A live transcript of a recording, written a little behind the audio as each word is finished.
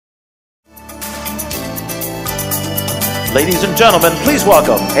Ladies and gentlemen, please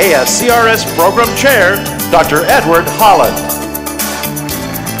welcome ASCRS Program Chair, Dr. Edward Holland.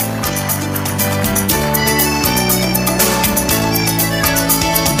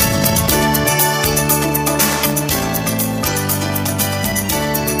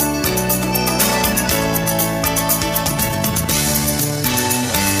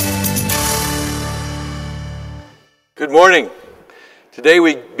 Good morning. Today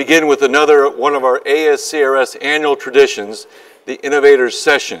we begin with another one of our ASCRS annual traditions, the Innovators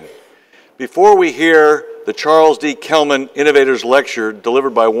Session. Before we hear the Charles D. Kelman Innovators Lecture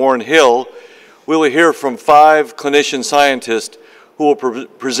delivered by Warren Hill, we will hear from 5 clinician scientists who will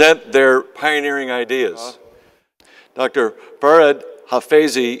present their pioneering ideas. Dr. Farhad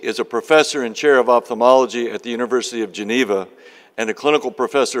Hafezi is a professor and chair of ophthalmology at the University of Geneva and a clinical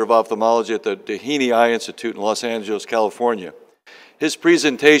professor of ophthalmology at the Doheny Eye Institute in Los Angeles, California. His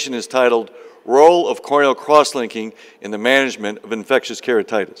presentation is titled, Role of Corneal Cross-Linking in the Management of Infectious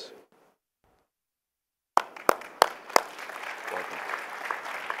Keratitis. Welcome.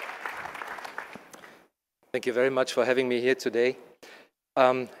 Thank you very much for having me here today.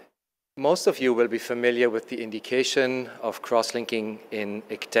 Most of you will be familiar with the indication of cross-linking in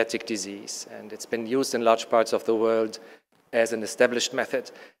ectatic disease, and it's been used in large parts of the world as an established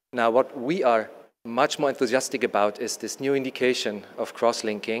method. Now, what we are much more enthusiastic about is this new indication of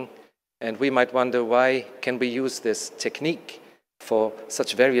cross-linking, and we might wonder, why can we use this technique for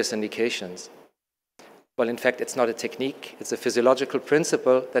such various indications? Well, in fact, it's not a technique, it's a physiological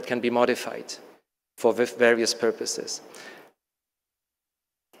principle that can be modified for various purposes.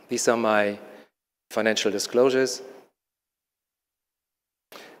 These are my financial disclosures.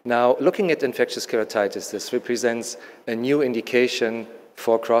 Now, looking at infectious keratitis, this represents a new indication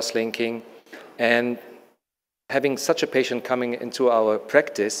for cross-linking. And having such a patient coming into our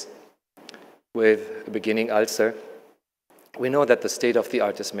practice with a beginning ulcer, we know that the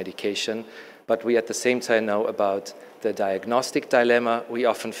state-of-the-art is medication, but we at the same time know about the diagnostic dilemma we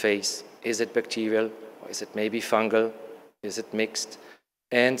often face. Is it bacterial, or is it maybe fungal? Is it mixed?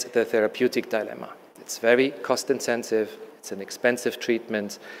 And the therapeutic dilemma. It's very cost-intensive, it's an expensive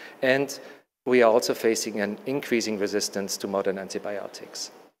treatment, and we are also facing an increasing resistance to modern antibiotics.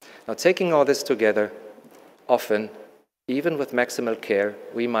 Now, taking all this together, often, even with maximal care,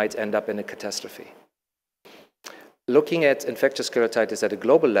 we might end up in a catastrophe. Looking at infectious keratitis at a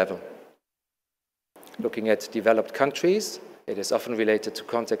global level, looking at developed countries, it is often related to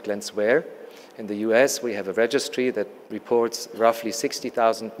contact lens wear. In the US, we have a registry that reports roughly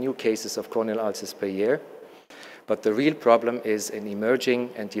 60,000 new cases of corneal ulcers per year. But the real problem is in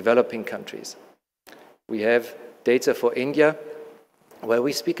emerging and developing countries. We have data for India, where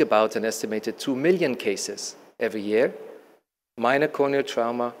we speak about an estimated 2 million cases every year, minor corneal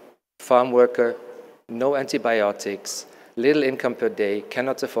trauma, farm worker, no antibiotics, little income per day,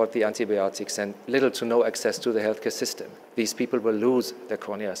 cannot afford the antibiotics, and little to no access to the healthcare system. These people will lose their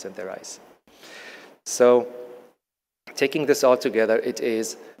corneas and their eyes. So, taking this all together, it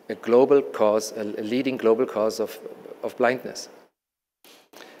is a global cause, a leading global cause of blindness.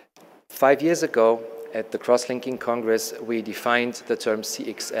 5 years ago, at the Cross-Linking Congress, we defined the term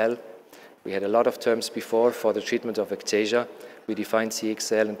CXL. We had a lot of terms before for the treatment of ectasia. We defined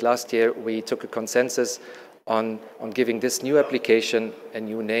CXL, and last year we took a consensus on giving this new application a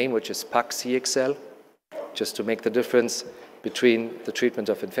new name, which is PACK-CXL, just to make the difference between the treatment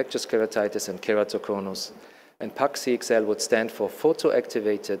of infectious keratitis and keratoconus. And PACK-CXL would stand for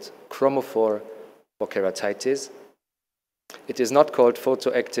photoactivated chromophore for keratitis. It is not called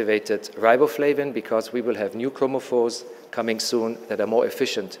photoactivated riboflavin because we will have new chromophores coming soon that are more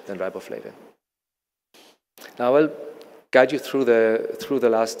efficient than riboflavin. Now I'll guide you through the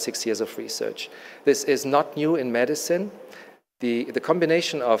last 6 years of research. This is not new in medicine. The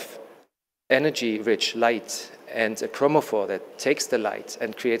combination of energy-rich light and a chromophore that takes the light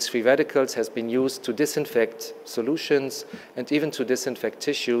and creates free radicals has been used to disinfect solutions and even to disinfect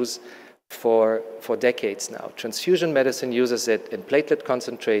tissues for decades now. Transfusion medicine uses it in platelet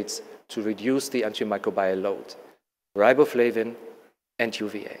concentrates to reduce the antimicrobial load. Riboflavin and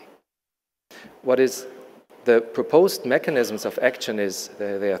UVA. What is the proposed mechanisms of action is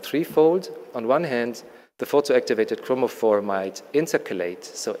they are threefold. On one hand, the photoactivated chromophore might intercalate,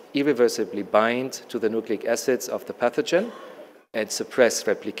 so irreversibly bind to the nucleic acids of the pathogen and suppress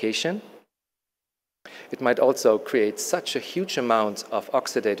replication. It might also create such a huge amount of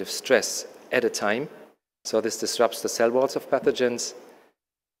oxidative stress at a time, so this disrupts the cell walls of pathogens,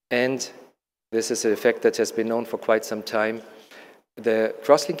 and this is an effect that has been known for quite some time. The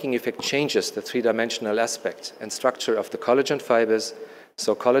cross-linking effect changes the three-dimensional aspect and structure of the collagen fibers,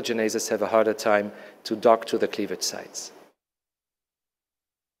 so collagenases have a harder time to dock to the cleavage sites.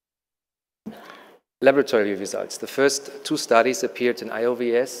 laboratory results. The first two studies appeared in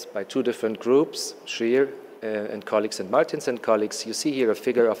IOVS by two different groups, Schrier and colleagues and Martins and colleagues. You see here a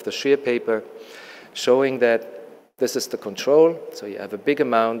figure of the Schrier paper showing that this is the control. So you have a big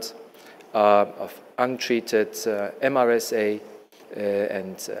amount of untreated MRSA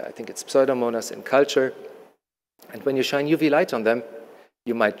and I think it's Pseudomonas in culture. And when you shine UV light on them,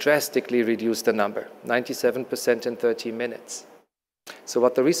 you might drastically reduce the number, 97% in 30 minutes. So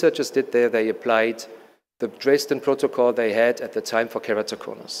what the researchers did there, they applied the Dresden protocol they had at the time for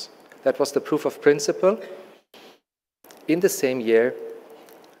keratoconus. That was the proof of principle. In the same year,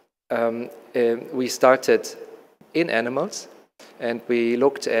 we started in animals, and we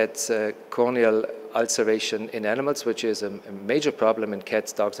looked at corneal ulceration in animals, which is a major problem in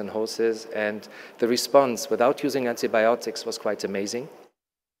cats, dogs, and horses. And the response without using antibiotics was quite amazing.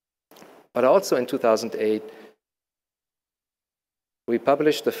 But also in 2008, we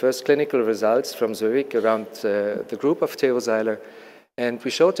published the first clinical results from Zurich around the group of Theo Seiler, and we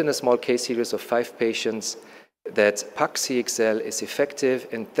showed in a small case series of 5 patients that PACK-CXL is effective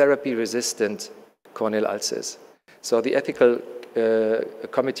in therapy-resistant corneal ulcers. So the ethical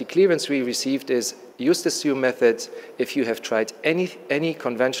committee clearance we received is use the SUE method. If you have tried any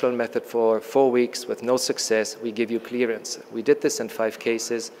conventional method for 4 weeks with no success, we give you clearance. We did this in 5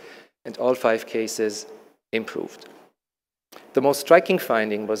 cases, and all 5 cases improved. The most striking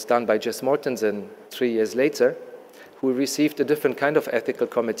finding was done by Jess Mortensen 3 years later, who received a different kind of ethical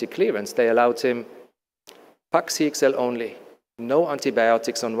committee clearance. They allowed him PACK-CXL only, no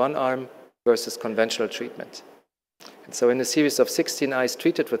antibiotics on one arm versus conventional treatment. And so in a series of 16 eyes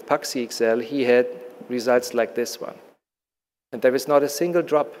treated with PACK-CXL, he had results like this one. And there is not a single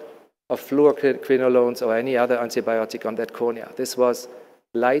drop of fluoroquinolones or any other antibiotic on that cornea. This was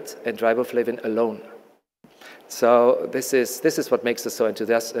light and riboflavin alone. So this is what makes us so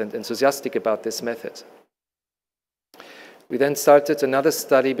enthusiastic about this method. We then started another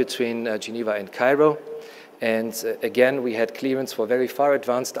study between Geneva and Cairo. And again, we had clearance for very far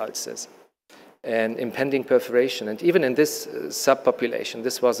advanced ulcers and impending perforation. And even in this subpopulation,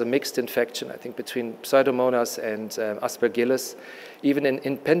 this was a mixed infection, I think, between Pseudomonas and Aspergillus. Even in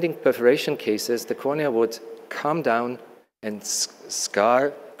impending perforation cases, the cornea would calm down and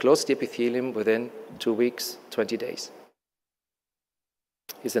scar, close the epithelium within 2 weeks, 20 days.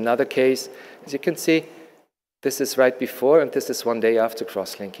 Here's another case. As you can see, this is right before, and this is 1 day after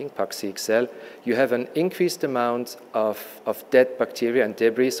cross-linking, PACK-CXL. You have an increased amount of dead bacteria and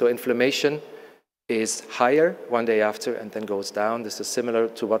debris, so inflammation is higher 1 day after and then goes down. This is similar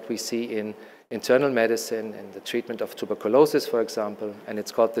to what we see in internal medicine and the treatment of tuberculosis, for example, and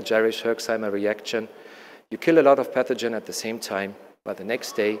it's called the Jarisch-Herxheimer reaction. You kill a lot of pathogen at the same time, but the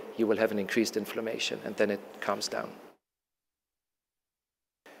next day you will have an increased inflammation, and then it calms down.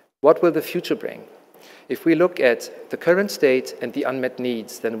 What will the future bring? If we look at the current state and the unmet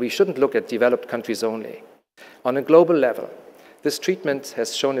needs, then we shouldn't look at developed countries only. On a global level, this treatment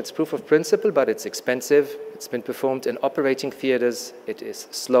has shown its proof of principle, but it's expensive. It's been performed in operating theaters. It is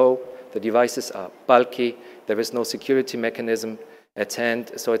slow. The devices are bulky. There is no security mechanism at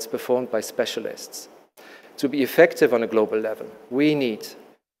hand, so it's performed by specialists. To be effective on a global level, we need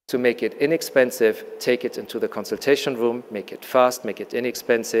to make it inexpensive, take it into the consultation room, make it fast, make it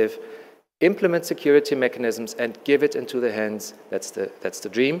inexpensive, implement security mechanisms, and give it into the hands, that's the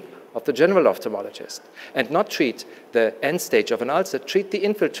dream, of the general ophthalmologist. And not treat the end stage of an ulcer, treat the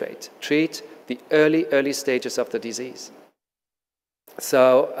infiltrate, treat the early stages of the disease.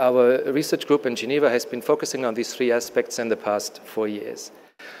 So our research group in Geneva has been focusing on these 3 aspects in the past 4 years.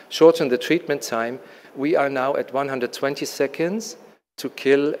 Shorten the treatment time. We are now at 120 seconds to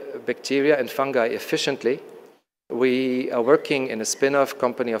kill bacteria and fungi efficiently. We are working in a spin-off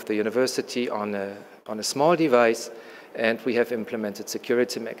company of the university on a small device, and we have implemented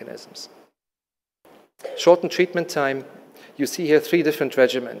security mechanisms. Shortened treatment time. You see here 3 different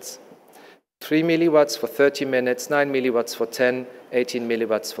regimens. 3 milliwatts for 30 minutes, 9 milliwatts for 10, 18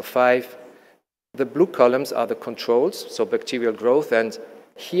 milliwatts for 5. The blue columns are the controls, so bacterial growth, and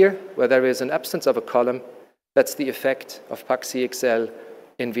here, where there is an absence of a column, that's the effect of PACK-CXL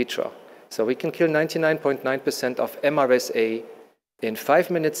in vitro. So we can kill 99.9% of MRSA in 5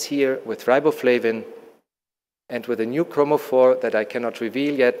 minutes here with riboflavin, and with a new chromophore that I cannot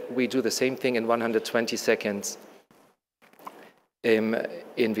reveal yet, we do the same thing in 120 seconds in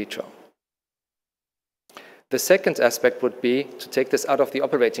vitro. The second aspect would be to take this out of the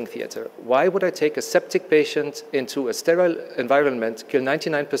operating theater. Why would I take a septic patient into a sterile environment, kill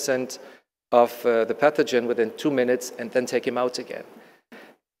 99% of the pathogen within 2 minutes, and then take him out again?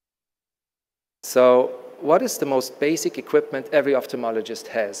 So what is the most basic equipment every ophthalmologist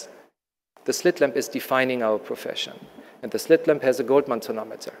has? the slit lamp is defining our profession. And the slit lamp has a Goldmann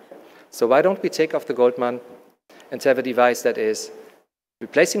tonometer. So why don't we take off the Goldmann and have a device that is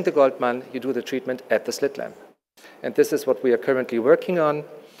replacing the Goldmann, you do the treatment at the slit lamp. And this is what we are currently working on.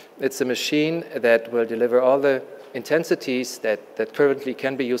 It's a machine that will deliver all the intensities that currently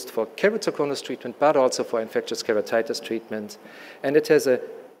can be used for keratoconus treatment, but also for infectious keratitis treatment. And it has a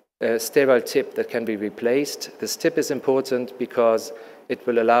sterile tip that can be replaced. This tip is important because it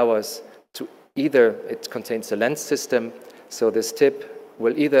will allow us to it contains a lens system, so this tip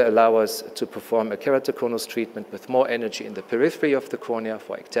will either allow us to perform a keratoconus treatment with more energy in the periphery of the cornea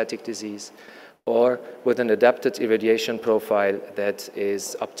for ectatic disease, or with an adapted irradiation profile that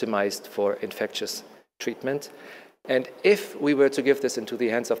is optimized for infectious treatment. And if we were to give this into the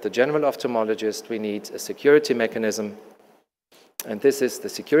hands of the general ophthalmologist, we need a security mechanism. And this is the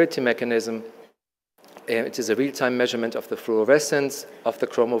security mechanism. It is a real-time measurement of the fluorescence of the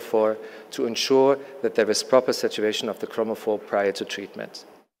chromophore to ensure that there is proper saturation of the chromophore prior to treatment.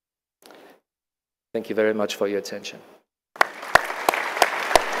 Thank you very much for your attention.